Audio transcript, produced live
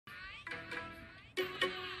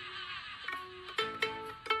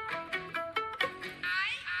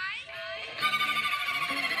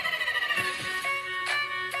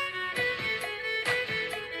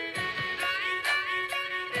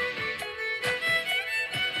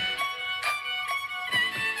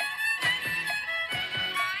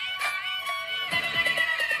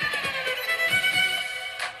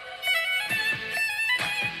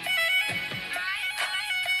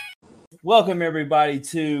Welcome everybody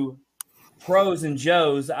to Pros and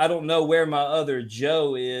Joes. I don't know where my other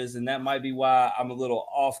Joe is, and that might be why I'm a little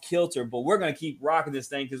off kilter, but we're going to keep rocking this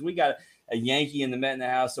thing because we got a Yankee and the Met in the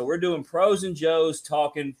house. So we're doing Pros and Joes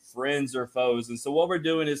talking friends or foes. And so what we're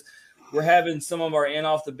doing is we're having some of our In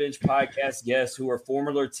Off the Bench podcast guests who are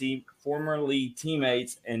formerly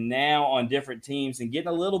teammates and now on different teams and getting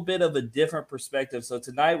a little bit of a different perspective. So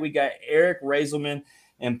tonight we got Eric Raiselman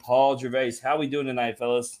and Paul Gervais. How we doing tonight,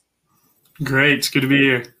 fellas? Great. It's good to be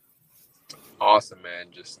here. Awesome, man.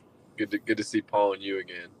 Just good to see Paul and you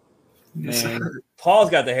again. Man, Paul's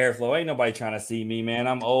got the hair flow. Ain't nobody trying to see me, man.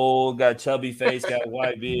 I'm old, got chubby face, got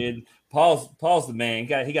white beard. Paul's the man.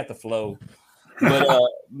 He got the flow. But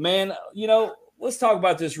man, let's talk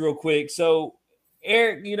about this real quick. So,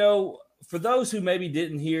 Eric, for those who maybe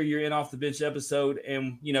didn't hear your In Off the Bench episode,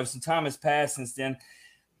 and some time has passed since then,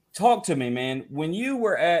 talk to me, man. When you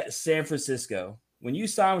were at San Francisco, when you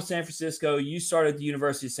signed with San Francisco, you started at the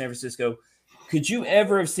University of San Francisco. Could you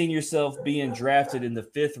ever have seen yourself being drafted in the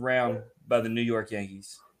 5th round by the New York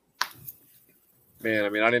Yankees? Man, I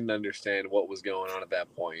mean, I didn't understand what was going on at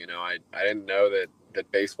that point. I didn't know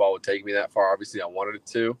that baseball would take me that far. Obviously, I wanted it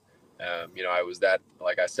to. I was that,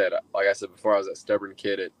 like I said before, I was that stubborn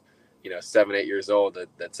kid at, 7, 8 years old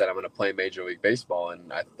that said I'm going to play Major League Baseball.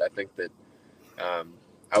 And I think that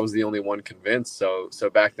I was the only one convinced. So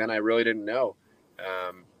back then I really didn't know.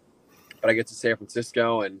 But I get to San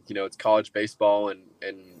Francisco and, it's college baseball and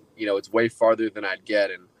it's way farther than I'd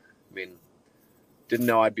get. And I mean, didn't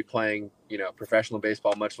know I'd be playing, professional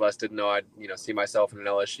baseball, much less didn't know I'd, see myself in an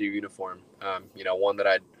LSU uniform. One that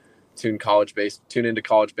I'd tune into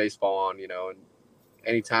college baseball on, and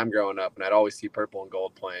any time growing up, and I'd always see purple and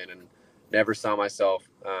gold playing and never saw myself,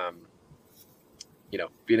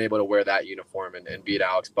 being able to wear that uniform and beat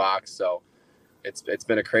Alex Box. So, it's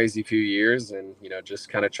been a crazy few years and, just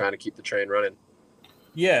kind of trying to keep the train running.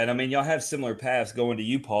 Yeah. And I mean, y'all have similar paths going to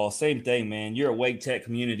you, Paul. Same thing, man. You're at Wake Tech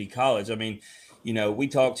Community College. I mean, we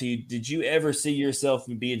talked to you. Did you ever see yourself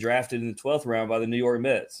being drafted in the 12th round by the New York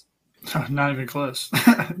Mets? Not even close.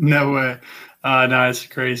 No way. No, it's a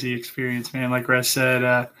crazy experience, man. Like Russ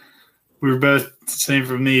said, we were both the same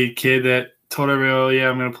for me, kid that told everyone, oh, yeah,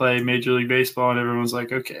 I'm going to play Major League Baseball. And everyone was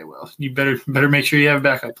like, okay, well, you better make sure you have a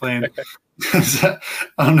backup plan. So,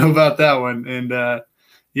 I don't know about that one. And,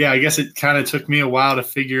 I guess it kind of took me a while to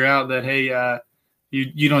figure out that, hey,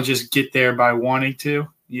 you don't just get there by wanting to.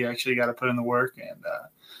 You actually got to put in the work. And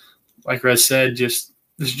like Russ said, just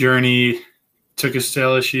this journey took us to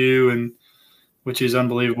LSU, and which is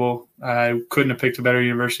unbelievable. I couldn't have picked a better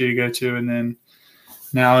university to go to. And then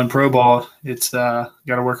now in pro ball, it's got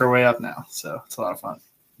to work our way up now. So it's a lot of fun.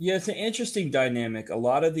 Yeah, it's an interesting dynamic. A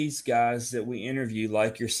lot of these guys that we interview,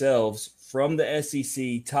 like yourselves, from the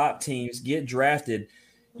SEC top teams get drafted,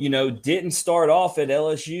 didn't start off at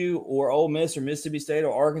LSU or Ole Miss or Mississippi State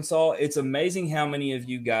or Arkansas. It's amazing how many of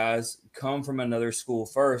you guys come from another school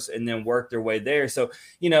first and then work their way there. So,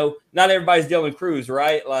 not everybody's Dylan Cruz,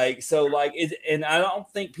 right? And I don't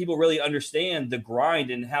think people really understand the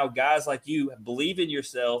grind and how guys like you believe in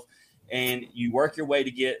yourself and you work your way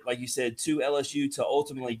to get, like you said, to LSU to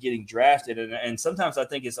ultimately getting drafted. And sometimes I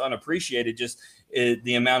think it's unappreciated, just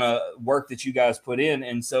the amount of work that you guys put in.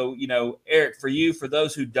 And so, Eric, for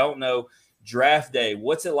those who don't know, draft day,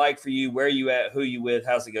 what's it like for you? Where are you at? Who are you with?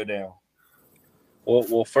 How's it go down?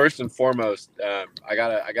 Well, first and foremost, I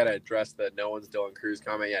gotta address the no one's Dylan Cruz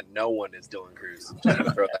comment. Yeah, no one is Dylan Cruz. Just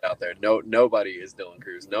gonna throw that out there. Nobody is Dylan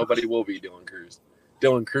Cruz. Nobody will be Dylan Cruz.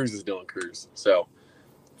 Dylan Cruz is Dylan Cruz. So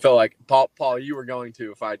felt like Paul, you were going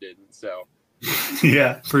to if I didn't. So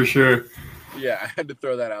yeah, for sure. Yeah, I had to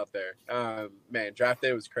throw that out there. Man, draft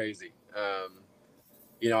day was crazy.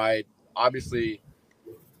 I obviously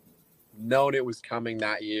known it was coming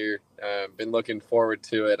that year. Been looking forward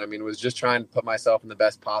to it. I mean, was just trying to put myself in the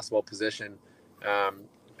best possible position.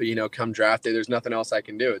 But come draft day, there's nothing else I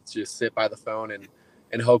can do. It's just sit by the phone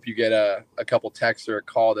and hope you get a couple texts or a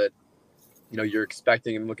call that you're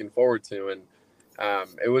expecting and looking forward to. And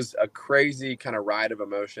it was a crazy kind of ride of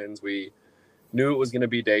emotions. We knew it was going to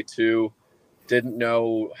be day 2. Didn't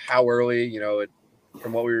know how early,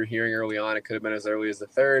 from what we were hearing early on, it could have been as early as the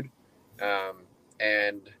 3rd.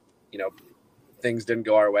 And things didn't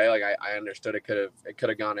go our way. Like I understood it could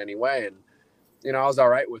have gone anyway. And, I was all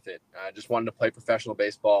right with it. I just wanted to play professional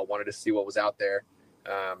baseball, wanted to see what was out there,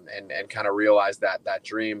 and kind of realize that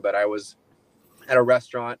dream. But I was at a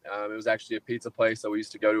restaurant. It was actually a pizza place that we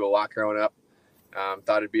used to go to a lot growing up.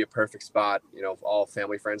 Thought it'd be a perfect spot. All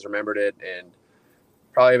family friends remembered it, and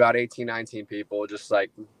probably about 18, 19 people, just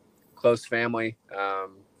like close family, 4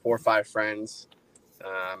 or 5 friends.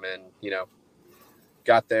 And,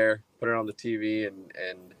 got there, put it on the TV,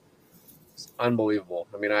 and it's unbelievable.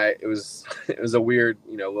 I mean, it was a weird,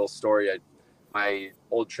 little story. My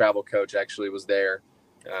old travel coach actually was there,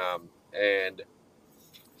 and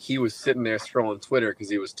he was sitting there scrolling Twitter because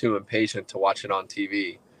he was too impatient to watch it on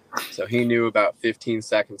TV. So he knew about 15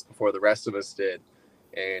 seconds before the rest of us did.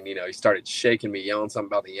 And, he started shaking me, yelling something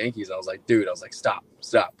about the Yankees. I was like, dude, stop,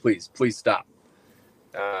 please stop.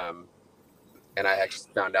 And I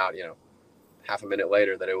actually found out, half a minute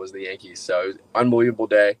later that it was the Yankees. So it was an unbelievable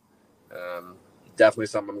day. Definitely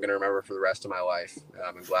something I'm going to remember for the rest of my life.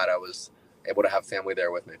 I'm glad I was able to have family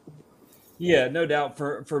there with me. Yeah, no doubt.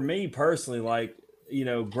 For me personally, like,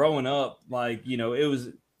 growing up, like, it was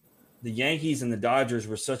the Yankees and the Dodgers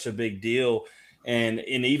were such a big deal. And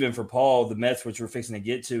even for Paul, the Mets, which we're fixing to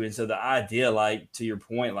get to. And so the idea, like, to your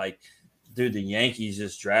point, like, dude, the Yankees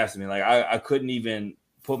just drafted me. Like, I couldn't even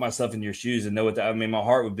put myself in your shoes and know what I mean, my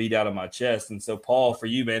heart would beat out of my chest. And so, Paul, for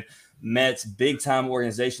you, man, Mets, big time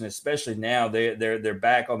organization, especially now they're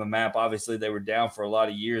back on the map. Obviously, they were down for a lot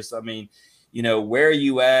of years. I mean, where are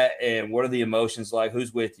you at and what are the emotions like?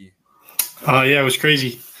 Who's with you? Yeah, it was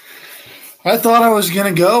crazy. I thought I was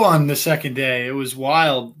going to go on the second day. It was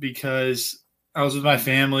wild because I was with my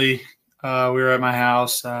family. We were at my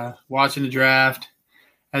house watching the draft.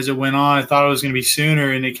 As it went on, I thought it was going to be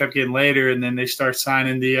sooner, and it kept getting later. And then they start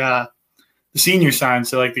signing the senior sign.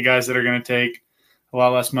 So, like, the guys that are going to take a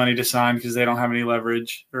lot less money to sign because they don't have any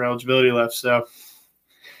leverage or eligibility left. So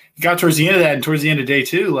it got towards the end of that, and towards the end of day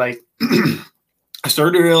two, like, I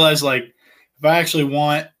started to realize, like, if I actually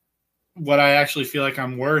want what I actually feel like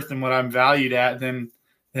I'm worth and what I'm valued at, then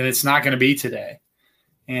it's not going to be today.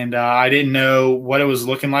 And I didn't know what it was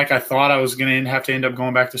looking like. I thought I was going to have to end up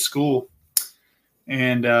going back to school.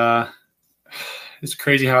 And it's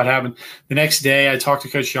crazy how it happened. The next day I talked to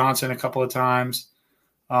Coach Johnson a couple of times.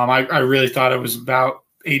 I really thought it was about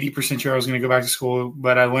 80% sure I was going to go back to school,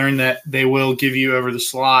 but I learned that they will give you over the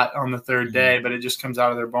slot on the third day, but it just comes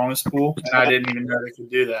out of their bonus pool. And I didn't even know they could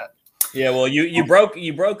do that. Yeah, well, you broke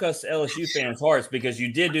us LSU fans' hearts because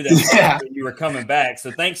you did do that when you were coming back.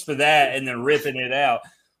 So thanks for that, and then ripping it out.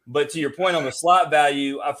 But to your point on the slot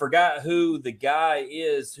value, I forgot who the guy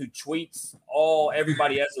is who tweets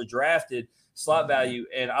everybody as they're drafted slot value,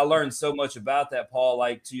 and I learned so much about that, Paul.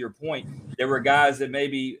 Like, to your point, there were guys that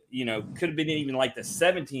maybe could have been even like the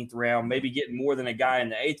 17th round, maybe getting more than a guy in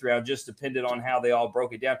the 8th round, just depended on how they all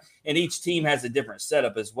broke it down. And each team has a different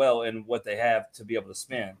setup as well and what they have to be able to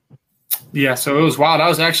spend. Yeah, so it was wild. I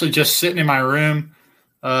was actually just sitting in my room,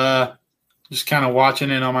 just kind of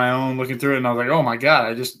watching it on my own, looking through it, and I was like, "Oh my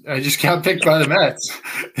god, I just got picked by the Mets."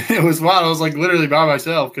 It was wild. I was like literally by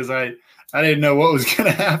myself because I didn't know what was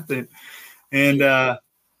going to happen. And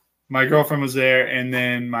my girlfriend was there, and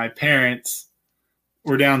then my parents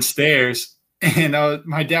were downstairs, and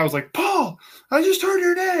my dad was like, "Paul, I just heard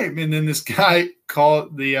your name." And then this guy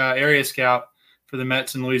called the area scout for the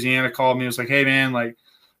Mets in Louisiana, called me. It was like, "Hey man, like,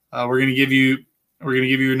 we're gonna give you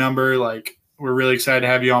a number. Like, we're really excited to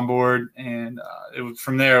have you on board." And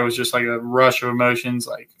from there, it was just like a rush of emotions.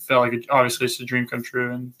 Like, felt like obviously it's a dream come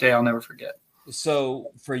true, and day I'll never forget.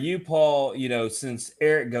 So for you, Paul, since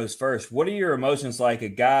Eric goes first, what are your emotions like? A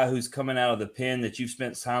guy who's coming out of the pen that you've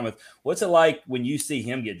spent time with, what's it like when you see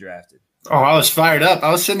him get drafted? Oh, I was fired up.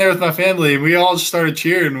 I was sitting there with my family, and we all just started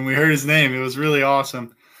cheering when we heard his name. It was really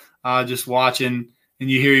awesome, just watching. And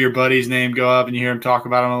you hear your buddy's name go up and you hear him talk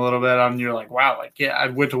about him a little bit, and you're like, wow, like, yeah, I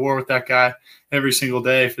went to war with that guy every single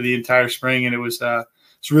day for the entire spring. And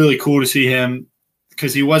it's really cool to see him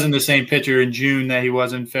because he wasn't the same pitcher in June that he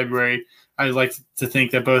was in February. I'd like to think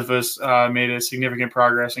that both of us made a significant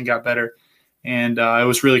progress and got better. And it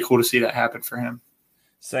was really cool to see that happen for him.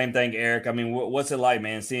 Same thing, Eric. I mean, what's it like,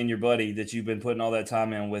 man, seeing your buddy that you've been putting all that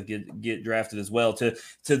time in with get drafted as well to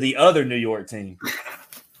the other New York team?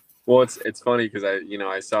 Well, it's funny because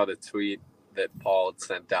I saw the tweet that Paul had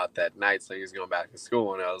sent out that night saying he was going back to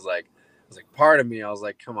school, and I was like, part of me, I was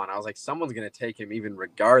like, come on, I was like, someone's gonna take him even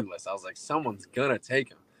regardless. I was like, someone's gonna take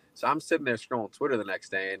him. So I'm sitting there scrolling Twitter the next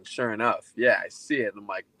day, and sure enough, yeah, I see it, and I'm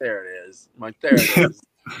like, there it is. I'm like, there it is.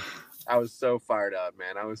 I was so fired up,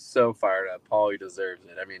 man. I was so fired up. Paulie deserves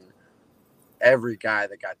it. I mean, every guy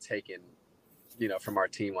that got taken, from our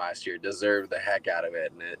team last year deserved the heck out of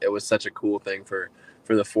it, and it was such a cool thing for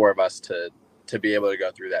the four of us to be able to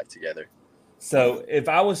go through that together. So if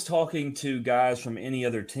I was talking to guys from any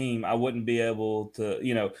other team, I wouldn't be able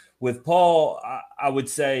to, with Paul, I would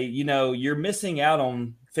say, you're missing out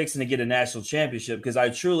on fixing to get a national championship, because I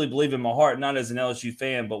truly believe in my heart, not as an LSU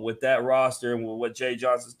fan, but with that roster and with what Jay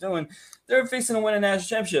Johnson's doing, they're fixing to win a national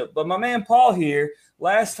championship. But my man Paul here,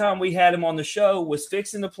 last time we had him on the show, was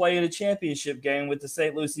fixing to play in a championship game with the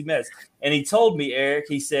St. Lucie Mets. And he told me, Eric,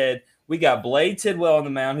 he said, we got Blade Tidwell on the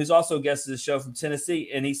mound, who's also a guest of the show from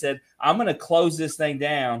Tennessee. And he said, I'm going to close this thing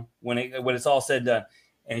down when it's all said and done.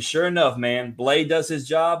 And sure enough, man, Blade does his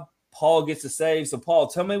job. Paul gets a save. So, Paul,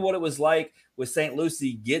 tell me what it was like with St.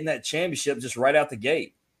 Lucie getting that championship just right out the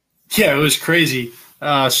gate. Yeah, it was crazy.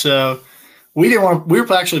 So we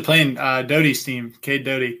were actually playing Doty's team, Cade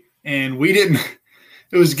Doty, and we didn't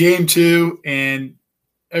 – it was game 2, and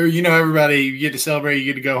everybody, you get to celebrate, you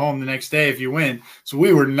get to go home the next day if you win. So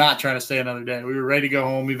we were not trying to stay another day. We were ready to go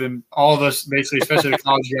home. All of us, basically, especially the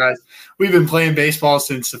college guys, we've been playing baseball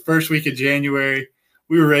since the first week of January.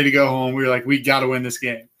 We were ready to go home. We were like, we got to win this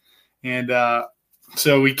game. And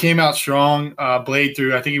so we came out strong. Blade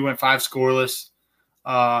threw, I think he went 5 scoreless.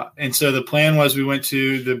 And so the plan was we went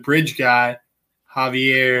to the bridge guy,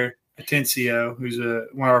 Javier Atencio, who's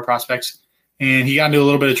one of our prospects. And he got into a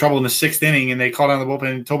little bit of trouble in the 6th inning, and they called on the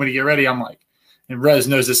bullpen and told me to get ready. I'm like, and Rez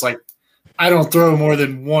knows this, like, I don't throw more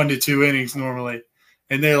than 1 to 2 innings normally.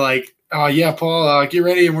 And they're like, oh, yeah, Paul, get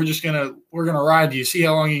ready, and we're gonna ride you. See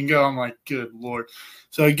how long you can go. I'm like, good Lord.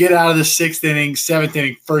 So I get out of the 6th inning, 7th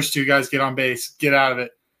inning, first 2 guys get on base, get out of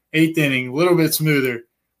it. 8th inning, a little bit smoother,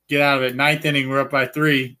 get out of it. 9th inning, we're up by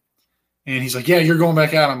 3. And he's like, yeah, you're going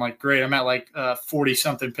back out. I'm like, great. I'm at like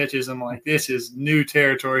 40-something pitches. I'm like, this is new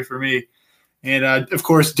territory for me. And, of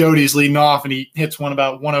course, Doty's leading off, and he hits one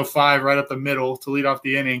about 105 right up the middle to lead off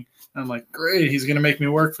the inning. And I'm like, great, he's going to make me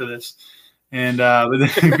work for this. And but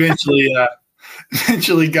then eventually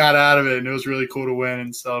got out of it, and it was really cool to win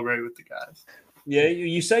and celebrate with the guys. Yeah,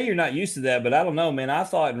 you say you're not used to that, but I don't know, man. I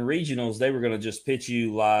thought in regionals they were going to just pitch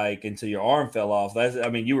you like until your arm fell off.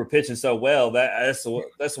 You were pitching so well. That's the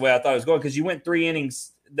way I thought it was going, because you went 3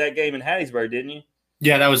 innings that game in Hattiesburg, didn't you?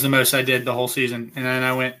 Yeah, that was the most I did the whole season, and then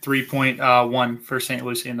I went 3.1 for St.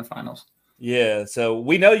 Lucie in the finals. Yeah, so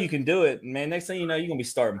we know you can do it, man. Next thing you know, you're gonna be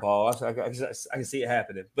starting, Paul. I can see it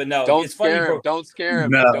happening. But no, don't it's scare funny. him. Don't scare him.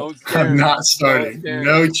 No, don't scare him. I'm not starting.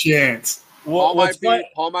 No chance. Paul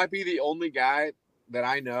might be the only guy that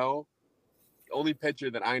I know, only pitcher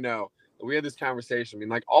that I know. We had this conversation. I mean,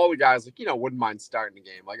 like, all the guys, like, wouldn't mind starting the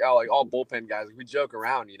game. Like all bullpen guys. Like, we joke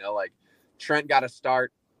around, like Trent got a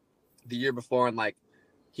start the year before, and like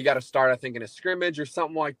he got a start, I think, in a scrimmage or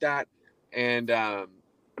something like that. And I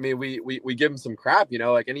mean, we give him some crap,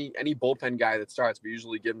 like any bullpen guy that starts, we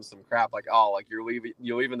usually give him some crap, like, oh, like you're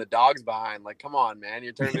leaving the dogs behind. Like, come on, man,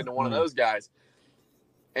 you're turning into one of those guys.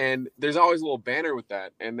 And there's always a little banner with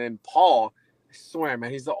that. And then Paul, I swear,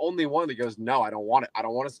 man, he's the only one that goes, no, I don't want it. I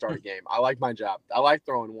don't want to start a game. I like my job. I like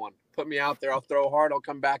throwing one. Put me out there. I'll throw hard. I'll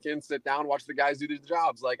come back in, sit down, watch the guys do their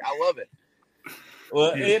jobs. Like, I love it.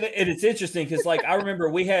 Well, it's interesting because, like, I remember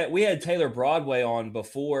we had Taylor Broadway on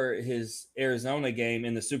before his Arizona game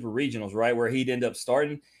in the Super Regionals, right, where he'd end up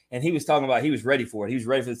starting, and he was talking about he was ready for it. He was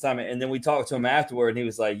ready for the assignment, and then we talked to him afterward, and he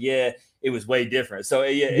was like, "Yeah, it was way different." So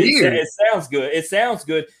yeah, it sounds good. It sounds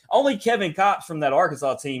good. Only Kevin Kopps from that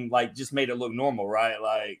Arkansas team like just made it look normal, right?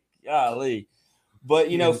 Like, golly. But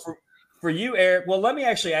for you, Eric, well, let me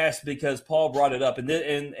actually ask, because Paul brought it up,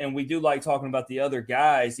 and we do like talking about the other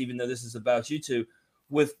guys, even though this is about you two.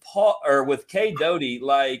 With Paul or with Cade Doty,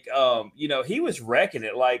 like, he was wrecking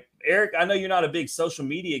it. Like, Eric, I know you're not a big social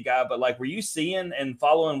media guy, but like, were you seeing and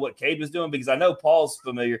following what Cade was doing? Because I know Paul's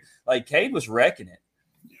familiar. Like, Cade was wrecking it.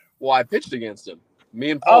 Well, I pitched against him.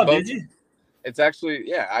 Me and Paul both. Did you? It's actually,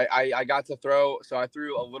 yeah, I got to throw. So I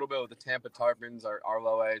threw a little bit with the Tampa Tarpons, our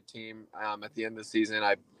low A team, at the end of the season.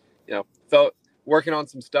 I, felt working on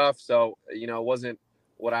some stuff. So, it wasn't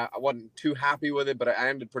I wasn't too happy with it, but I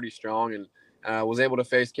ended pretty strong and was able to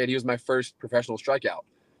face Cade. He was my first professional strikeout.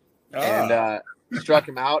 And struck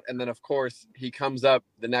him out. And then, of course, he comes up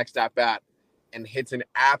the next at bat and hits an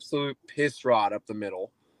absolute piss rod up the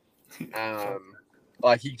middle.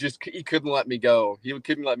 Like, he couldn't let me go. He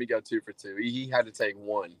couldn't let me go 2 for 2. He had to take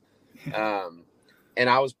 1. And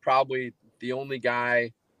I was probably the only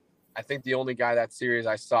guy that series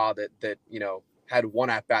I saw that had 1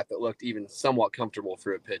 at bat that looked even somewhat comfortable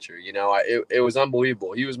for a pitcher. It was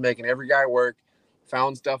unbelievable. He was making every guy work,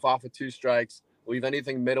 found stuff off of 2 strikes, leave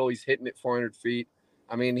anything middle. He's hitting it 400 feet.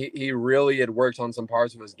 I mean, he really had worked on some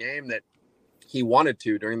parts of his game that he wanted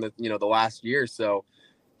to during the last year. So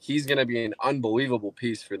he's going to be an unbelievable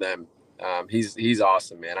piece for them. He's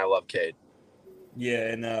awesome, man. I love Cade. Yeah,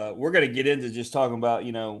 and we're going to get into just talking about,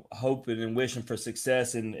 hoping and wishing for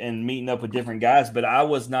success and meeting up with different guys. But I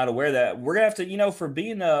was not aware that we're going to have to, for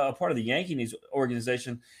being a part of the Yankee News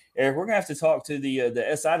organization, Eric, we're going to have to talk to the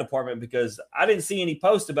SI department because I didn't see any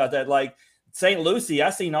posts about that. Like St. Lucie, I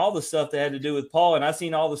seen all the stuff that had to do with Paul, and I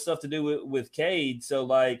seen all the stuff to do with Cade. So,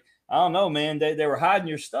 like, I don't know, man. They were hiding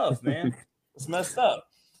your stuff, man. It's messed up.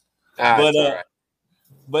 But all right.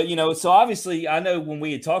 But so obviously, I know when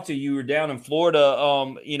we had talked to you, you were down in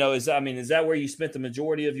Florida. Is that where you spent the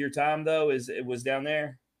majority of your time though? It was down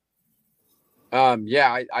there?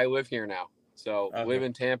 Yeah, I live here now, so Okay. Live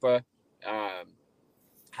in Tampa.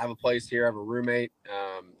 Have a place here. I have a roommate,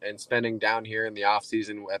 and spending down here in the off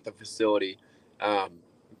season at the facility,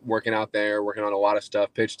 working out there, working on a lot of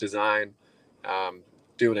stuff, pitch design,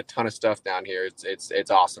 doing a ton of stuff down here.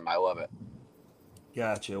 It's awesome. I love it.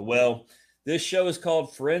 Gotcha. Well, this show is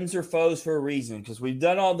called Friends or Foes for a reason because we've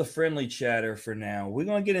done all the friendly chatter for now. We're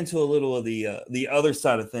going to get into a little of the other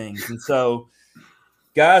side of things. And so,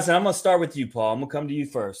 guys, I'm going to start with you, Paul. I'm going to come to you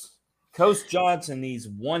first. Coach Johnson needs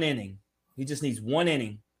one inning. He just needs one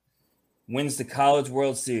inning. Wins the College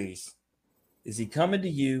World Series. Is he coming to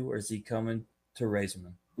you or is he coming to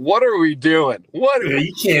Razorman? What are we doing?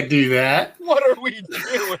 You can't do that. What are we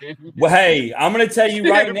doing? Well, hey, I'm going to tell you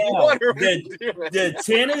right now, What are we doing? the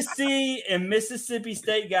Tennessee and Mississippi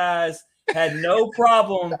State guys had no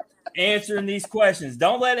problem answering these questions.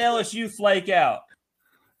 Don't let LSU flake out.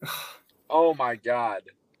 Oh, my God.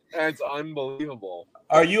 That's unbelievable.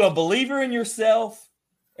 Are you a believer in yourself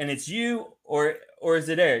and it's you or is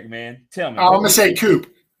it Eric, man? Tell me. I'm going to say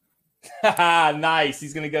Coop. Nice.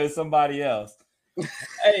 He's going to go somebody else.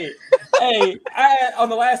 Hey, on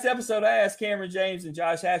the last episode, I asked Cameron James and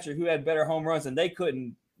Josh Hatcher who had better home runs, and they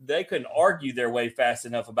couldn't argue their way fast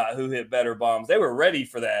enough about who hit better bombs. They were ready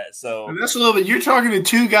for that. So and that's a little bit. You're talking to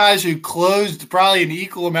two guys who closed probably an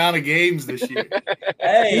equal amount of games this year.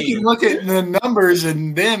 Hey, you can look at the numbers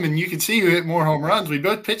and them, and you can see who hit more home runs. We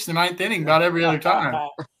both pitched the ninth inning about every other time.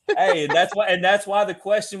 Hey, that's why the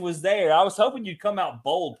question was there. I was hoping you'd come out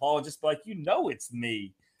bold, Paul, and just be like, it's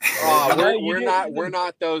me. We're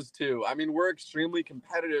not those two. I mean, we're extremely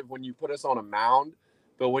competitive when you put us on a mound,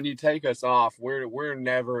 but when you take us off, we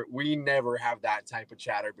never have that type of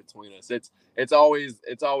chatter between us. It's always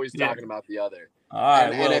talking about the other. All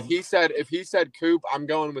right. And if he said Coop, I'm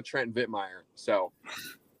going with Trent Vittmeyer. So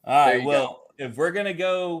all right. Well, if we're gonna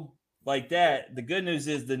go like that, the good news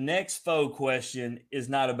is the next faux question is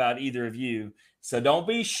not about either of you. So don't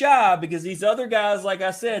be shy because these other guys, like I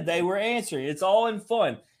said, they were answering. It's all in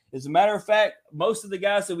fun. As a matter of fact, most of the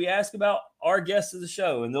guys that we ask about are guests of the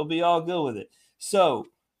show, and they'll be all good with it. So,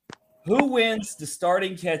 who wins the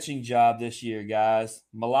starting catching job this year, guys?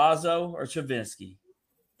 Milazzo or Travinski?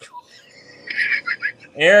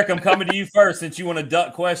 Eric, I'm coming to you first since you want to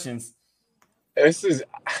duck questions. This is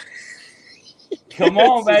come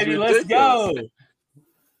on, baby, let's go.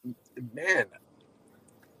 Man,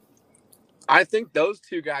 I think those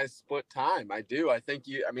two guys split time. I do. I think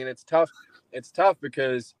it's tough. It's tough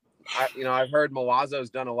because I've heard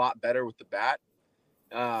Milazzo's done a lot better with the bat.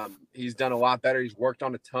 He's done a lot better. He's worked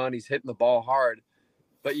on a ton. He's hitting the ball hard,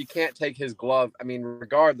 but you can't take his glove. I mean,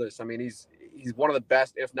 regardless, he's one of the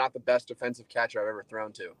best, if not the best defensive catcher I've ever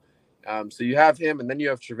thrown to. So you have him, and then you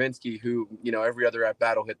have Travinski, who, every other at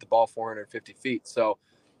bat will hit the ball 450 feet. So,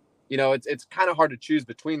 it's kind of hard to choose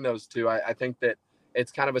between those two. I think that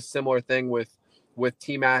it's kind of a similar thing with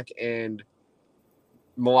T-Mac and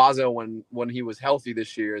Milazzo when he was healthy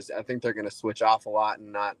this year. Is I think they're going to switch off a lot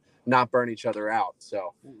and not burn each other out.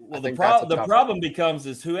 So the problem becomes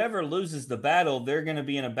is whoever loses the battle, they're going to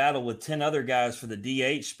be in a battle with 10 other guys for the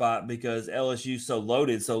DH spot because LSU's so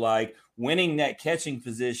loaded. So like winning that catching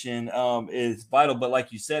position is vital. But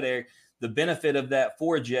like you said, Eric, the benefit of that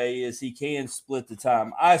for Jay is he can split the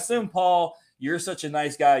time. I assume, Paul, you're such a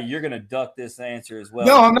nice guy. You're going to duck this answer as well.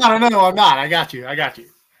 No, I'm not. I got you.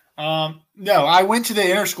 No, I went to the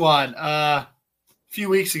inter squad a few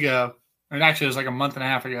weeks ago, and actually it was like a month and a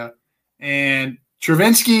half ago. And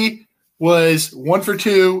Travinski was 1 for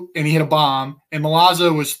 2, and he hit a bomb. And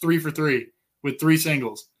Milazzo was 3 for 3 with 3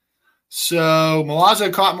 singles. So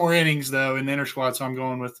Milazzo caught more innings though in the inter squad, so I'm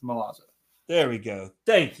going with Milazzo. There we go.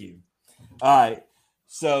 Thank you. All right.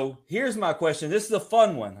 So here's my question. This is a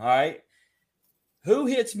fun one. All right. Who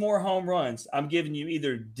hits more home runs? I'm giving you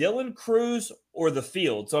either Dylan Cruz or the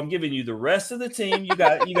field. So I'm giving you the rest of the team. You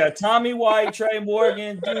got Tommy White, Trey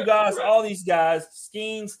Morgan, Dugas, all these guys,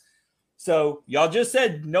 Skeens. So y'all just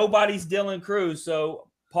said nobody's Dylan Cruz. So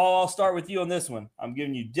Paul, I'll start with you on this one. I'm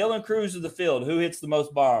giving you Dylan Cruz or the field. Who hits the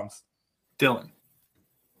most bombs? Dylan.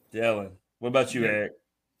 What about you, Eric?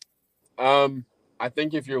 I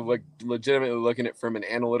think if you're legitimately looking at it from an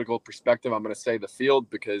analytical perspective, I'm going to say the field,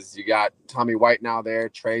 because you got Tommy White now there.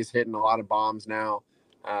 Trey's hitting a lot of bombs now.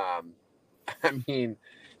 I mean,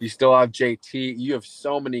 you still have JT. You have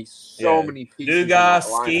so many pieces. Dugas,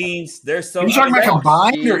 Skeens. There's so. Are you talking about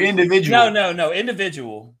combined or individual? No,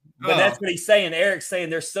 individual. But that's what he's saying. Eric's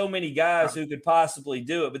saying there's so many guys who could possibly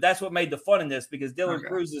do it. But that's what made the fun in this, because Dylan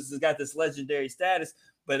Cruz has got this legendary status.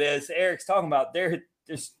 But as Eric's talking about,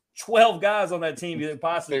 there's 12 guys on that team that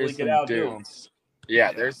possibly could outdo him.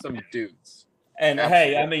 Yeah, there's some dudes. And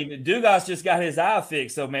hey, I mean, Dugas just got his eye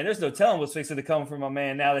fixed, so man, there's no telling what's fixing to come from a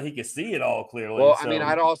man now that he can see it all clearly. Well, I mean,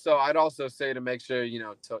 I'd also say to make sure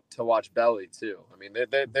to watch Belly too. I mean,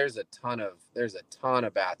 there's a ton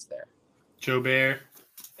of bats there. Joe Bear.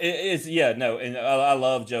 And I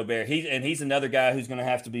love Joe Bear. He's another guy who's going to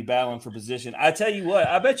have to be battling for position. I tell you what,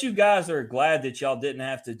 I bet you guys are glad that y'all didn't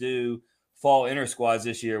have to do fall inter squads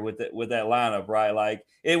this year with that lineup, right? Like,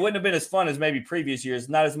 it wouldn't have been as fun as maybe previous years.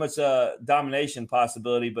 Not as much domination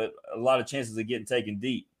possibility, but a lot of chances of getting taken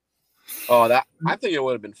deep. Oh, I think it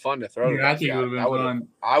would have been fun to throw. I think it would have been fun.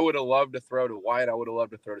 I would have loved to throw to White. I would have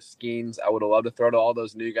loved to throw to Skeens. I would have loved to throw to all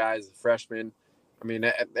those new guys, the freshmen. I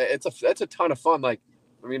mean, it's a ton of fun. Like,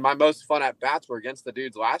 I mean, my most fun at bats were against the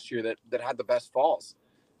dudes last year that had the best falls.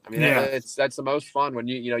 I mean, that's the most fun when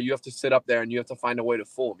you have to sit up there and you have to find a way to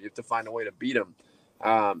fool them. You have to find a way to beat them.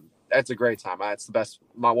 That's a great time. That's the best.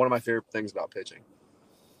 One of my favorite things about pitching.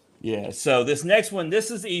 Yeah. So this next one,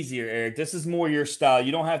 this is easier, Eric. This is more your style.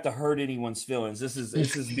 You don't have to hurt anyone's feelings. This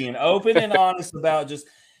is being open and honest about just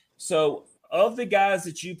so. Of the guys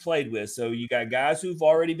that you played with, so you got guys who've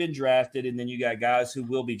already been drafted, and then you got guys who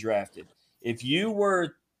will be drafted. If you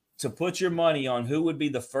were to put your money on who would be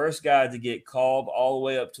the first guy to get called all the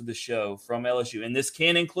way up to the show from LSU, and this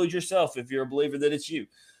can include yourself if you're a believer that it's you,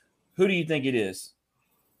 who do you think it is?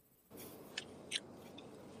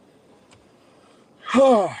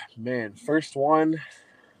 Oh, man, first one.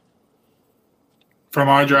 From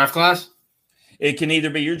our draft class? It can either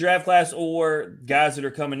be your draft class or guys that are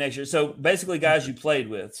coming next year. So basically guys you played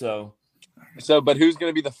with. So but who's going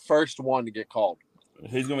to be the first one to get called?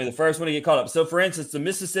 Who's going to be the first one to get called up? So, for instance, the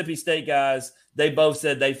Mississippi State guys, they both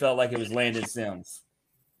said they felt like it was Landon Sims.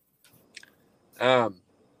 I'm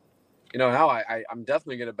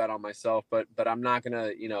definitely going to bet on myself, but I'm not going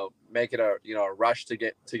to, make it a rush to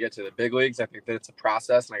get to the big leagues. I think that it's a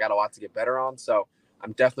process and I got a lot to get better on. So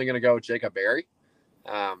I'm definitely going to go with Jacob Berry.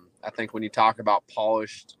 I think when you talk about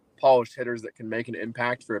polished hitters that can make an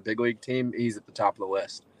impact for a big league team, he's at the top of the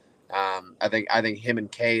list. I think him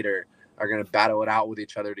and Cade are going to battle it out with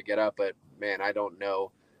each other to get up. But man, I don't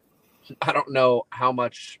know how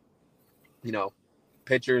much,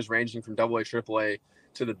 pitchers ranging from AA, AAA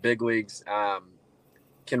to the big leagues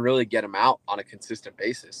can really get him out on a consistent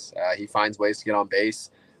basis. He finds ways to get on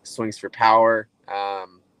base, swings for power,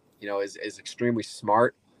 is extremely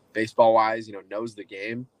smart baseball wise, knows the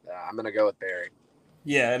game. I'm going to go with Barry.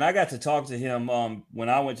 Yeah, and I got to talk to him when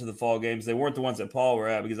I went to the fall games. They weren't the ones that Paul were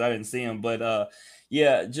at because I didn't see him. But,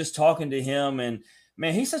 just talking to him. And,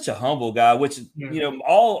 man, he's such a humble guy, which,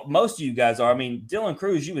 most of you guys are. I mean, Dylan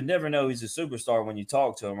Cruz, you would never know he's a superstar when you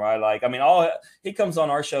talk to him, right? Like, I mean, he comes on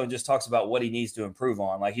our show and just talks about what he needs to improve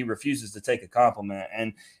on. Like, he refuses to take a compliment.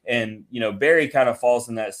 And Barry kind of falls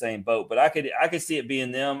in that same boat. But I could see it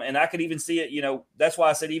being them. And I could even see it, that's why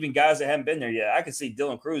I said even guys that haven't been there yet. I could see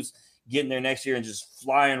Dylan Cruz getting there next year and just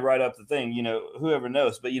flying right up the thing, whoever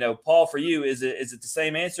knows. But, Paul, for you, is it the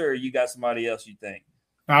same answer or you got somebody else you think?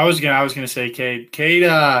 I was gonna say Cade. Cade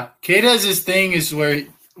has this thing is where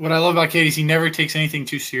what I love about Cade is he never takes anything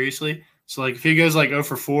too seriously. So like if he goes like 0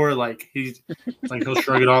 for 4, like he's like he'll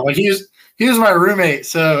shrug it off. Like he was my roommate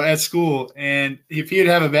so at school, and if he'd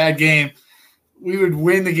have a bad game, we would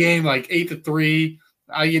win the game like 8-3.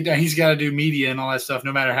 He's got to do media and all that stuff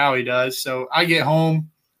no matter how he does. So I get home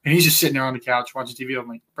and he's just sitting there on the couch watching TV. I'm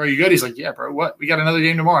like, bro, you good? He's like, yeah, bro. What? We got another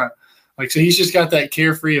game tomorrow. Like, so he's just got that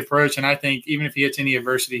carefree approach, and I think even if he hits any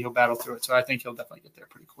adversity, he'll battle through it. So I think he'll definitely get there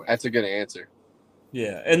pretty quick. That's a good answer.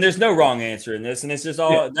 Yeah, and there's no wrong answer in this, and it's just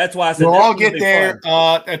all. Yeah. That's why I said we'll all get there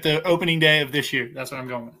at the opening day of this year. That's what I'm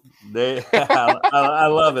going with. I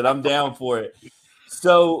love it. I'm down for it.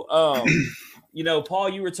 So, Paul,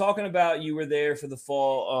 you were talking about you were there for the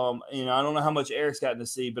fall. I don't know how much Eric's gotten to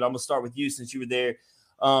see, but I'm gonna start with you since you were there.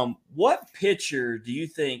 What pitcher do you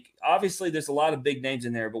think, obviously there's a lot of big names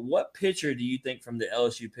in there, but what pitcher do you think from the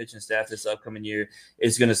LSU pitching staff this upcoming year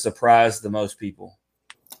is going to surprise the most people?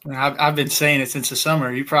 I've been saying it since the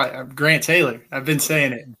summer. Grant Taylor. I've been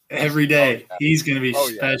saying it every day. He's going to be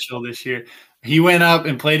special this year. He went up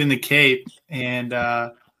and played in the Cape, and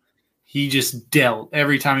he just dealt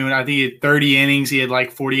every time he went. I think he had 30 innings. He had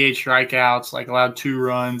like 48 strikeouts, like allowed 2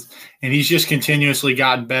 runs, and he's just continuously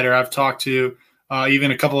gotten better. I've talked to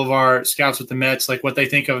even a couple of our scouts with the Mets, like what they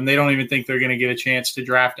think of him. They don't even think they're going to get a chance to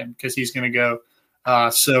draft him because he's going to go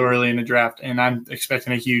so early in the draft. And I'm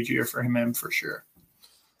expecting a huge year for him for sure.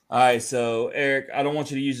 All right, so Eric, I don't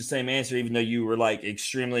want you to use the same answer, even though you were like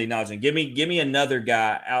extremely acknowledging. Give me another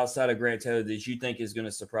guy outside of Grant Taylor that you think is going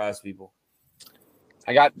to surprise people.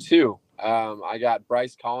 I got 2. I got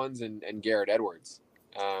Bryce Collins and Garrett Edwards.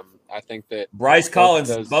 I think that Bryce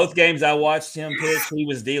Collins, both games I watched him pitch, he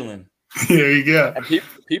was dealing. There you go. And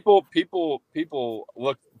people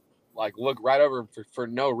look right over for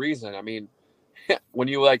no reason. I mean, when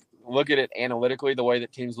you like look at it analytically, the way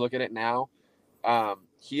that teams look at it now,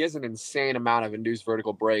 he has an insane amount of induced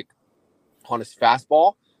vertical break on his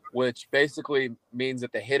fastball, which basically means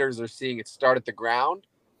that the hitters are seeing it start at the ground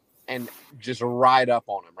and just ride up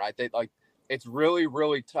on him, right? It's really,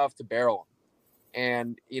 really tough to barrel him.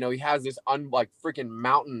 And, he has this freaking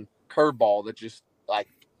mountain curveball that just like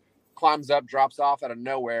climbs up, drops off out of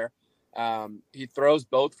nowhere. He throws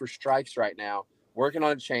both for strikes right now, working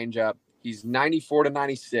on a changeup. He's 94 to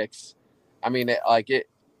 96. I mean,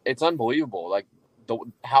 it's unbelievable. Like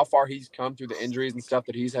how far he's come through the injuries and stuff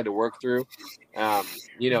that he's had to work through.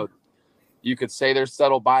 You could say there's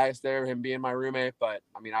subtle bias there, him being my roommate, but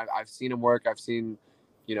I mean, I've seen him work. I've seen,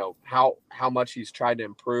 how much he's tried to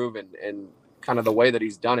improve and kind of the way that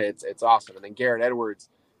he's done it. It's awesome. And then Garrett Edwards,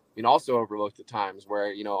 also overlooked at times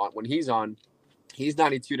where, when he's on, he's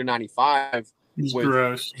 92 to 95 He's with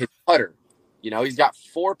gross. his putter. He's got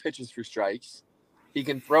 4 pitches for strikes. He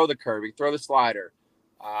can throw the curve. He can throw the slider.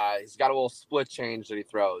 He's got a little split change that he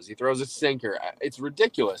throws. He throws a sinker. It's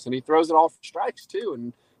ridiculous. And he throws it all for strikes too.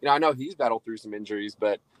 And, I know he's battled through some injuries,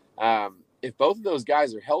 but if both of those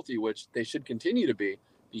guys are healthy, which they should continue to be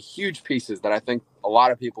huge pieces that I think a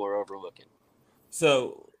lot of people are overlooking.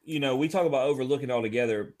 So, we talk about overlooking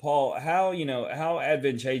altogether. Paul, how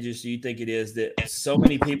advantageous do you think it is that so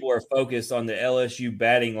many people are focused on the LSU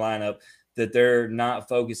batting lineup that they're not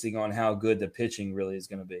focusing on how good the pitching really is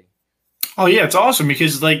going to be? Oh, yeah, it's awesome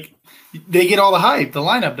because, they get all the hype. The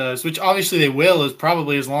lineup does, which obviously they will is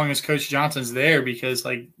probably as long as Coach Johnson's there because,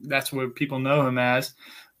 that's what people know him as.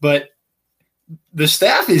 But the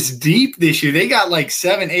staff is deep this year. They got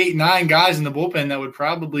 7, 8, 9 guys in the bullpen that would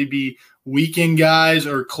probably be weekend guys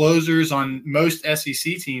or closers on most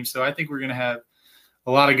SEC teams. So I think we're going to have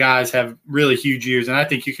a lot of guys have really huge years, and I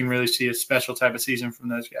think you can really see a special type of season from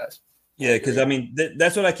those guys. Yeah, because I mean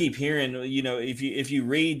that's what I keep hearing. If you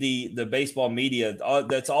read the baseball media,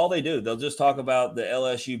 that's all they do. They'll just talk about the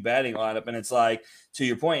LSU batting lineup, and it's like to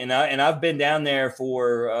your point. And I've been down there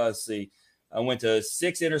for I went to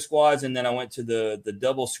 6 inter squads, and then I went to the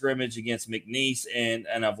double scrimmage against McNeese, and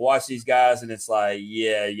I've watched these guys, and it's like,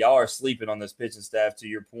 yeah, y'all are sleeping on this pitching staff. To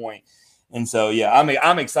your point, and so yeah,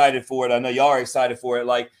 I'm excited for it. I know y'all are excited for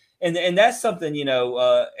it. And that's something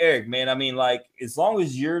Eric, man. I mean, as long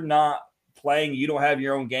as you're not playing, you don't have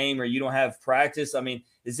your own game or you don't have practice. I mean,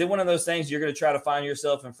 is it one of those things you're going to try to find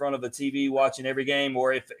yourself in front of a TV watching every game?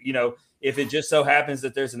 Or if it just so happens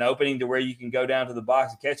that there's an opening to where you can go down to the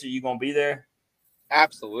box and catch it, you going to be there?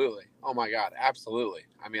 Absolutely. Oh my God. Absolutely.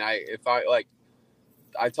 I mean, I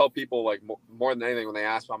tell people more than anything when they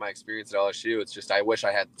ask about my experience at LSU, it's just, I wish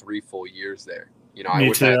I had 3 full years there. I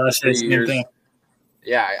wish I had 3 years.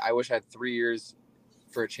 Yeah. I wish I had 3 years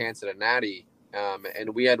for a chance at a natty.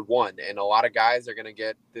 And we had 1, and a lot of guys are going to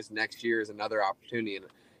get this next year as another opportunity. And,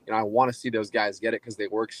 I want to see those guys get it because they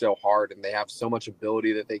work so hard and they have so much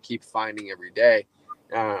ability that they keep finding every day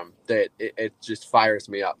that it just fires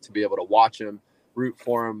me up to be able to watch them, root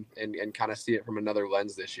for them, and kind of see it from another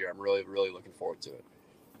lens this year. I'm really, really looking forward to it.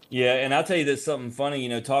 Yeah, and I'll tell you that's something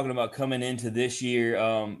funny, talking about coming into this year,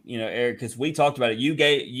 Eric, because we talked about it. You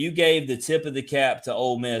gave the tip of the cap to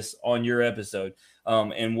Ole Miss on your episode.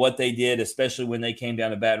 And what they did, especially when they came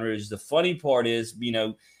down to Baton Rouge. The funny part is,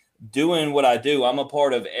 doing what I do, I'm a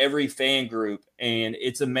part of every fan group, and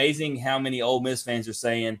it's amazing how many Ole Miss fans are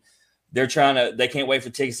saying they can't wait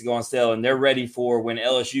for tickets to go on sale, and they're ready for when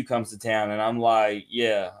LSU comes to town. And I'm like,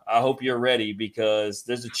 yeah, I hope you're ready because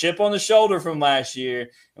there's a chip on the shoulder from last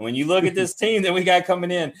year. And when you look at this team that we got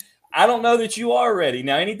coming in, I don't know that you are ready.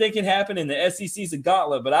 Now, anything can happen in the SEC's a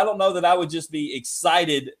gauntlet, but I don't know that I would just be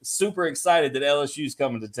excited, super excited that LSU is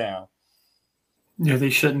coming to town. Yeah,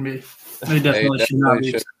 they shouldn't be. They definitely should not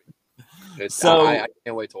be. I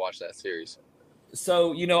can't wait to watch that series.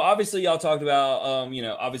 So, obviously y'all talked about,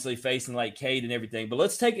 obviously facing Cade and everything, but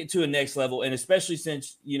let's take it to a next level. And especially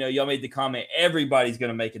since, y'all made the comment, everybody's going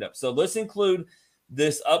to make it up. So let's include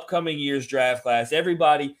this upcoming year's draft class.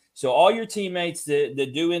 Everybody, so all your teammates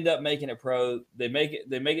that do end up making it pro, they make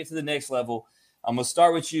it to the next level. I'm gonna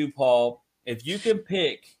start with you, Paul. If you can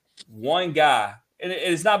pick one guy, and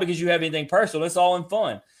it's not because you have anything personal, it's all in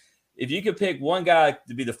fun. If you could pick one guy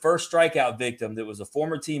to be the first strikeout victim that was a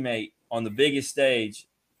former teammate on the biggest stage,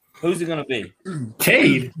 who's it going to be?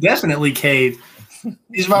 Cade, definitely Cade.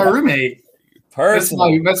 He's my roommate. That's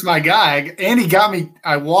my guy. And he got me.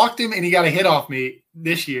 I walked him, and he got a hit off me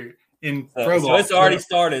this year in pro ball. So it's already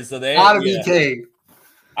started. So they gotta be Cade.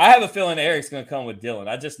 I have a feeling Eric's going to come with Dylan.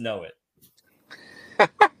 I just know it.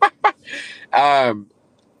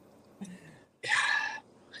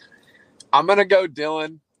 I'm gonna go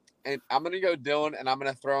Dylan, and I'm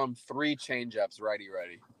gonna throw him 3 changeups righty.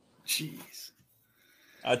 Jeez.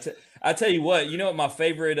 I tell you what, my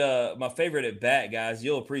favorite at bat, guys.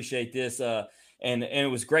 You'll appreciate this. And it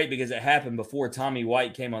was great because it happened before Tommy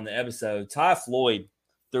White came on the episode. Ty Floyd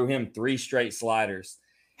threw him 3 straight sliders,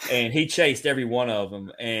 and he chased every one of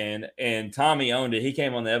them. And Tommy owned it. He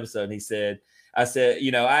came on the episode and he said, I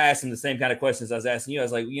asked him the same kind of questions I was asking you. I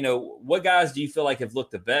was like, what guys do you feel like have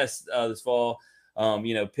looked the best this fall,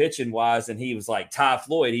 pitching wise? And he was like, Ty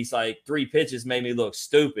Floyd. He's like, 3 pitches made me look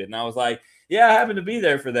stupid. And I was like, yeah, I happened to be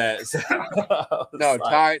there for that. So, no,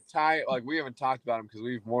 Ty, like we haven't talked about him because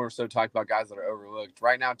we've more so talked about guys that are overlooked.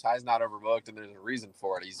 Right now, Ty's not overlooked, and there's a reason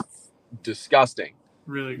for it. He's disgusting.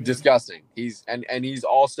 Really good. Disgusting. He's he's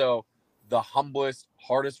also the humblest,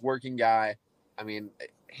 hardest working guy. I mean,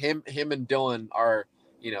 him and Dylan are,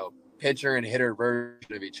 pitcher and hitter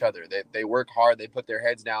version of each other. They work hard. They put their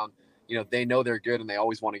heads down. They know they're good and they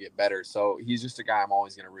always want to get better. So he's just a guy I'm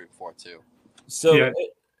always going to root for too. So yeah.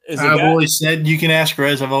 I've always said, you can ask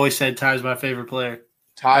Rez. I've always said Ty's my favorite player.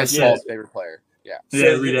 Ty's Paul's favorite player. Yeah.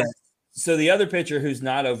 Every day. So the other pitcher who's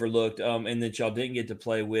not overlooked, and that y'all didn't get to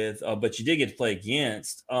play with, but you did get to play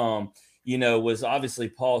against, was obviously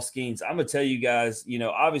Paul Skeens. I'm gonna tell you guys,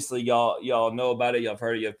 obviously y'all know about it, y'all have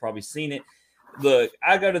heard it, you've probably seen it. Look,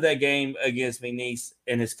 I go to that game against McNeese,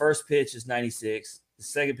 and his first pitch is 96, the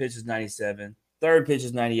second pitch is 97, third pitch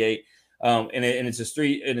is 98, and it's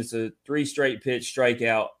a 3 straight pitch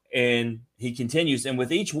strikeout, and he continues, and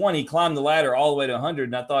with each one he climbed the ladder all the way to 100,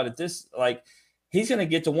 and I thought at this he's going to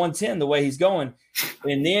get to 110 the way he's going.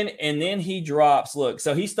 And then he drops. Look,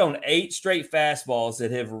 so he's thrown 8 straight fastballs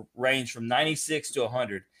that have ranged from 96 to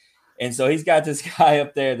 100. And so he's got this guy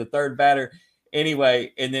up there, the third batter.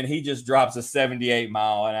 Anyway, and then he just drops a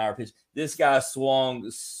 78-mile-an-hour pitch. This guy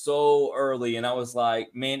swung so early, and I was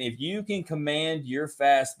like, man, if you can command your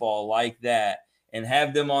fastball like that and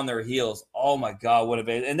have them on their heels, oh, my God, what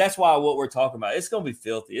a – and that's why what we're talking about. It's going to be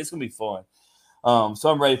filthy. It's going to be fun. So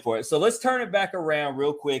I'm ready for it. So let's turn it back around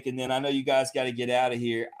real quick, and then I know you guys got to get out of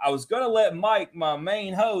here. I was going to let Mike, my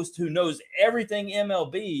main host, who knows everything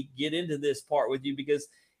MLB, get into this part with you because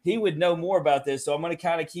he would know more about this. So I'm going to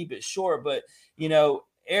kind of keep it short. But,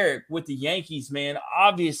 Eric, with the Yankees, man,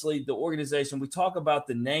 obviously the organization, we talk about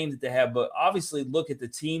the name that they have, but obviously look at the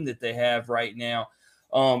team that they have right now.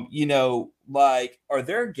 Are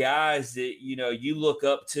there guys that, you look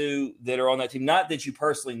up to that are on that team? Not that you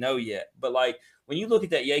personally know yet, but when you look at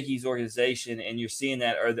that Yankees organization and you're seeing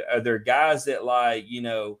that, are there guys that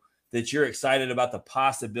that you're excited about the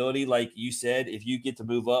possibility, like you said, if you get to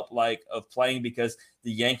move up, of playing because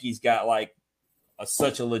the Yankees got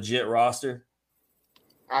such a legit roster?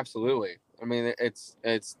 Absolutely. I mean,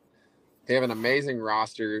 they have an amazing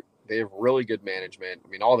roster. They have really good management. I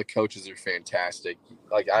mean, all the coaches are fantastic.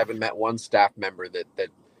 I haven't met one staff member that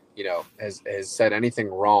has said anything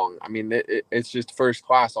wrong. I mean, it's just first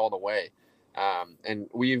class all the way. And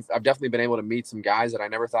I've definitely been able to meet some guys that I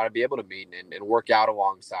never thought I'd be able to meet and work out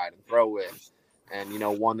alongside and throw with. And,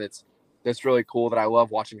 one that's really cool that I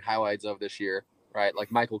love watching highlights of this year, right? Like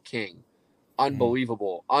Michael King,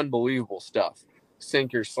 unbelievable stuff.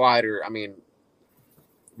 Sinker, slider. I mean,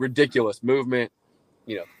 ridiculous movement,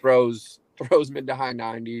 throws mid to high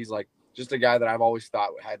 90s, just a guy that I've always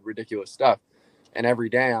thought had ridiculous stuff. And every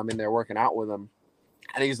day I'm in there working out with him.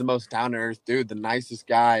 And he's the most down to earth dude, the nicest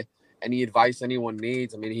guy. Any advice anyone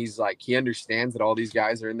needs. I mean, he understands that all these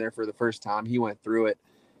guys are in there for the first time. He went through it.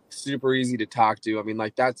 Super easy to talk to. I mean,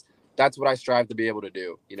 that's what I strive to be able to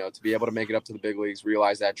do, to be able to make it up to the big leagues,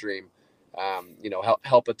 realize that dream,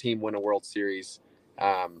 help a team win a World Series,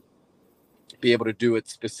 be able to do it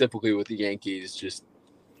specifically with the Yankees, just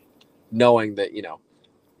knowing that,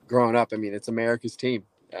 growing up, I mean, it's America's team.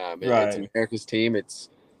 It's America's team. It's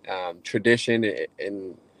tradition,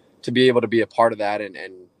 and to be able to be a part of that and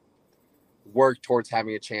work towards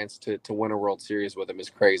having a chance to win a World Series with them is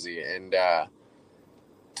crazy. And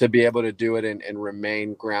to be able to do it and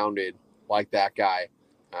remain grounded like that guy,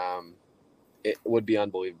 it would be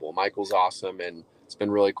unbelievable. Michael's awesome, and it's been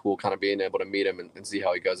really cool kind of being able to meet him and see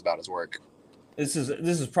how he goes about his work. This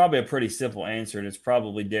is probably a pretty simple answer, and it's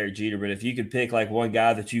probably Derek Jeter. But if you could pick like one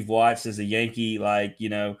guy that you've watched as a Yankee, like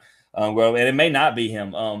well, and it may not be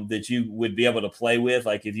him, that you would be able to play with,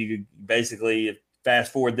 like if you could basically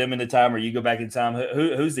fast forward them into time, or you go back in time,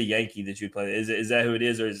 who's the Yankee that you play with? Is that who it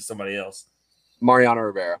is, or is it somebody else? Mariano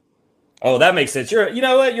Rivera. Oh, that makes sense. You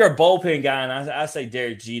know what? You're a bullpen guy, and I say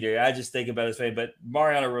Derek Jeter. I just think about his face, but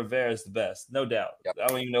Mariano Rivera is the best, no doubt. Yep. I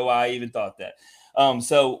don't even know why I even thought that.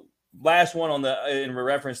 So last one on in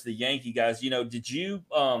reference to the Yankee guys, did you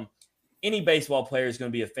any baseball player is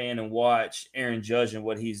going to be a fan and watch Aaron Judge and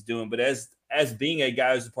what he's doing, but as being a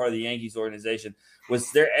guy who's a part of the Yankees organization,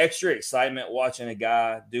 was there extra excitement watching a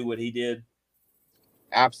guy do what he did?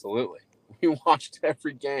 Absolutely. We watched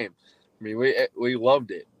every game. I mean, we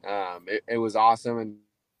loved it. It was awesome, and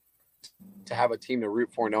to have a team to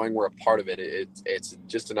root for, knowing we're a part of it, it's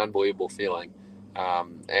just an unbelievable feeling.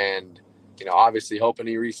 And obviously, hoping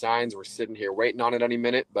he re-signs. We're sitting here waiting on it any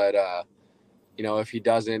minute, but if he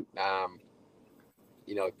doesn't,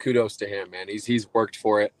 kudos to him, man. He's worked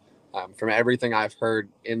for it. From everything I've heard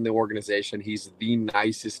in the organization, he's the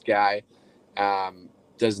nicest guy.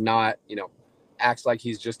 Does not, acts like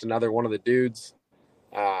he's just another one of the dudes.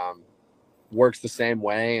 Works the same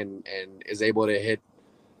way and is able to hit,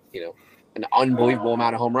 an unbelievable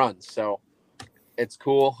amount of home runs. So it's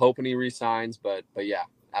cool. Hoping he re-signs, but yeah,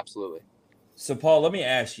 absolutely. So Paul, let me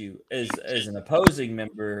ask you, as an opposing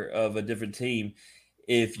member of a different team,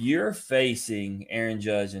 if you're facing Aaron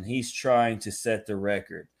Judge and he's trying to set the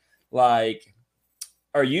record, like,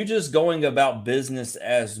 are you just going about business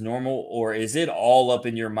as normal, or is it all up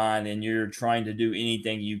in your mind and you're trying to do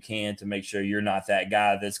anything you can to make sure you're not that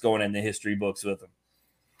guy that's going in the history books with him?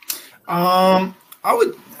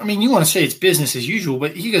 You want to say it's business as usual,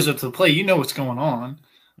 but he goes up to the plate, what's going on.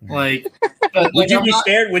 Like, would you be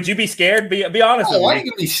scared? Would you be scared? Be honest with me. I ain't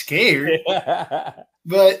gonna be scared.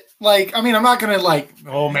 But I'm not gonna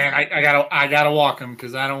oh man, I gotta walk him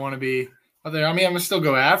because I don't want to be out there. I'm gonna still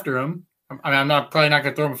go after him. I'm probably not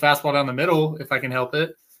going to throw him a fastball down the middle if I can help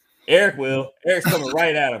it. Eric will. Eric's coming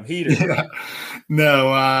right at him. Heater. Yeah.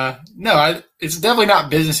 No, it's definitely not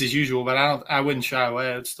business as usual, but I wouldn't shy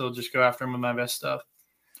away. I'd still just go after him with my best stuff.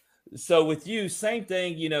 So with you, same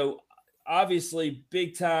thing, obviously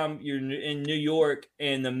big time, you're in New York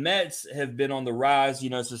and the Mets have been on the rise,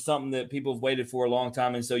 so something that people have waited for a long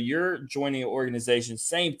time. And so you're joining an organization,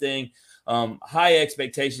 same thing. High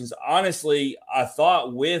expectations. Honestly, I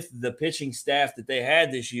thought with the pitching staff that they had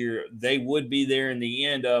this year, they would be there in the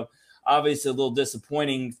end. Obviously, a little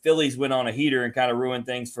disappointing. Phillies went on a heater and kind of ruined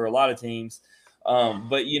things for a lot of teams.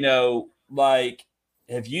 But,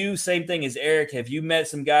 have you, same thing as Eric, have you met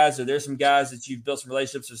some guys? Are there some guys that you've built some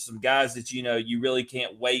relationships or some guys that, you really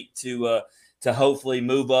can't wait to hopefully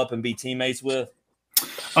move up and be teammates with?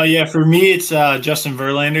 Oh, yeah. For me, it's Justin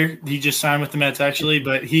Verlander. He just signed with the Mets, actually,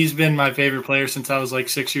 but he's been my favorite player since I was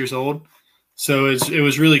 6 years old. So it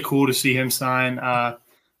was really cool to see him sign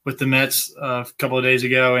with the Mets a couple of days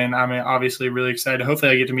ago, and I'm obviously really excited.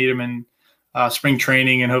 Hopefully I get to meet him in spring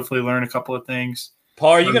training and hopefully learn a couple of things.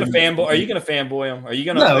 Paul, are you going to fanboy? Are you going to fanboy him? Are you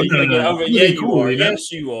going to? No, get over? Yeah, you cool, are.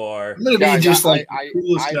 Yes, you are. I'm going to be just I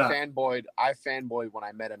fanboyed when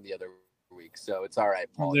I met him the other week, so it's all right,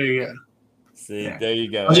 Paul. There you go. See, there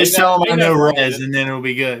you go. I'll just tell him I know Rez, and then it'll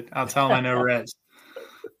be good. I'll tell him I know Rez.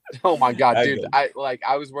 Oh my God, dude!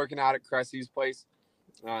 I was working out at Cressy's place.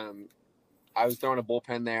 I was throwing a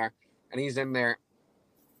bullpen there, and he's in there,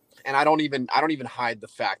 and I don't even hide the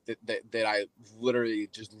fact that I literally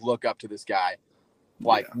just look up to this guy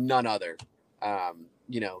none other.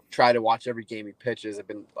 Try to watch every game he pitches. I've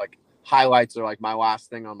been highlights are my last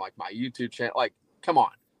thing on my YouTube channel. Come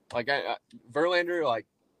on, Verlander,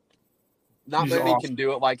 not He's many awesome. can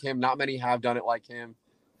do it like him. Not many have done it like him.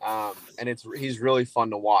 And he's really fun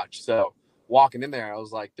to watch. So walking in there, I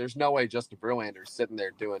was like, there's no way Justin Verlander's sitting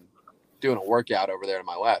there doing a workout over there to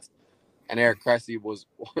my left. And Eric Cressy was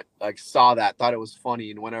saw that, thought it was funny,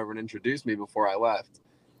 and went over and introduced me before I left.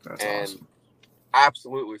 That's awesome.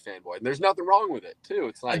 Absolutely fanboy. And there's nothing wrong with it too.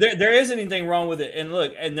 It's there isn't anything wrong with it. And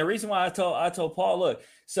look, and the reason why I told Paul, look,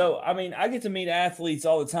 so I get to meet athletes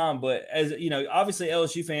all the time, but as obviously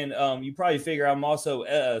LSU fan, you probably figure I'm also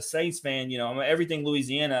a Saints fan. I'm everything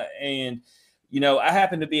Louisiana, and I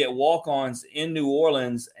happen to be at walk-ons in New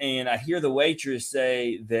Orleans, and I hear the waitress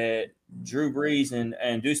say that Drew Brees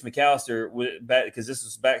and Deuce McAllister, back because this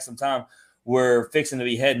was back some time, were fixing to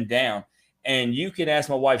be heading down. And you can ask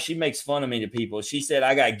my wife, she makes fun of me to people. She said,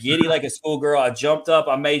 I got giddy like a schoolgirl. I jumped up.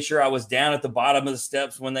 I made sure I was down at the bottom of the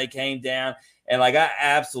steps when they came down. And like, I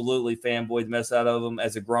absolutely fanboyed the mess out of them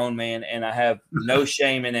as a grown man. And I have no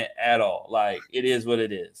shame in it at all. Like, it is what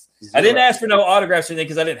it is. I didn't ask for no autographs or anything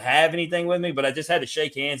because I didn't have anything with me, but I just had to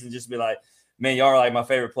shake hands and just be like, man, y'all are like my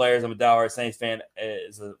favorite players. I'm a diehard Saints fan.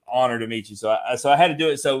 It's an honor to meet you. So I had to do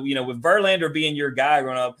it. So, you know, with Verlander being your guy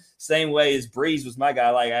growing up, same way as Breeze was my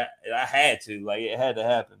guy, like I had to. Like, it had to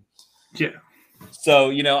happen. Yeah. So,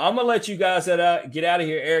 you know, I'm going to let you guys get out of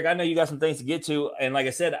here. Eric, I know you got some things to get to. And like I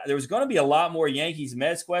said, there was going to be a lot more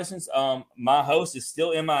Yankees-Mets questions. My host is still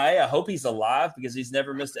MIA. I hope he's alive because he's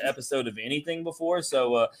never missed an episode of anything before.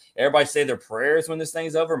 So everybody say their prayers when this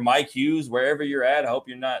thing's over. Mike Hughes, wherever you're at, I hope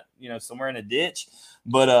you're not, you know, somewhere in a ditch.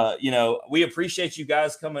 But, you know, we appreciate you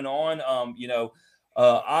guys coming on. You know,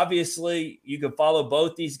 obviously, you can follow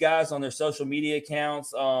both these guys on their social media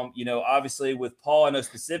accounts. You know, obviously with Paul, I know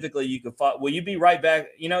specifically you can follow. Will you be right back?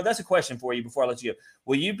 You know, that's a question for you before I let you go.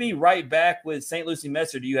 Will you be right back with St. Lucie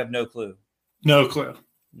Mets, or do you have no clue? No clue.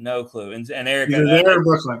 No clue. And Eric, there or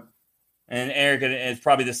Brooklyn. And Eric, it's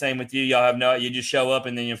probably the same with you. Y'all have no. You just show up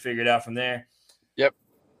and then you'll figure it out from there. Yep.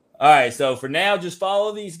 All right, so for now, just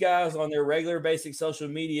follow these guys on their regular basic social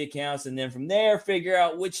media accounts, and then from there, figure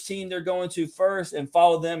out which team they're going to first and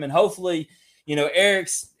follow them. And hopefully, you know,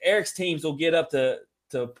 Eric's teams will get up to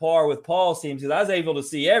par with Paul's teams, because I was able to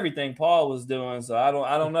see everything Paul was doing. So I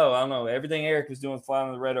don't know. Everything Eric was doing flying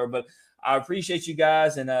on the radar. But I appreciate you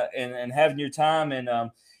guys and having your time.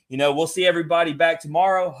 And you know, we'll see everybody back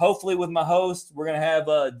tomorrow, hopefully with my host. We're going to have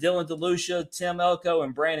Dylan DeLucia, Tim Elko,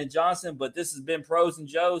 and Brandon Johnson. But this has been Pros and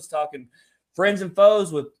Joes, talking friends and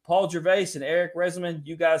foes with Paul Gervais and Eric Reisman.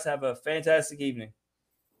 You guys have a fantastic evening.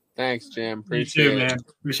 Thanks, Jim. Appreciate it. You too, man.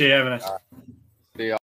 Appreciate having us.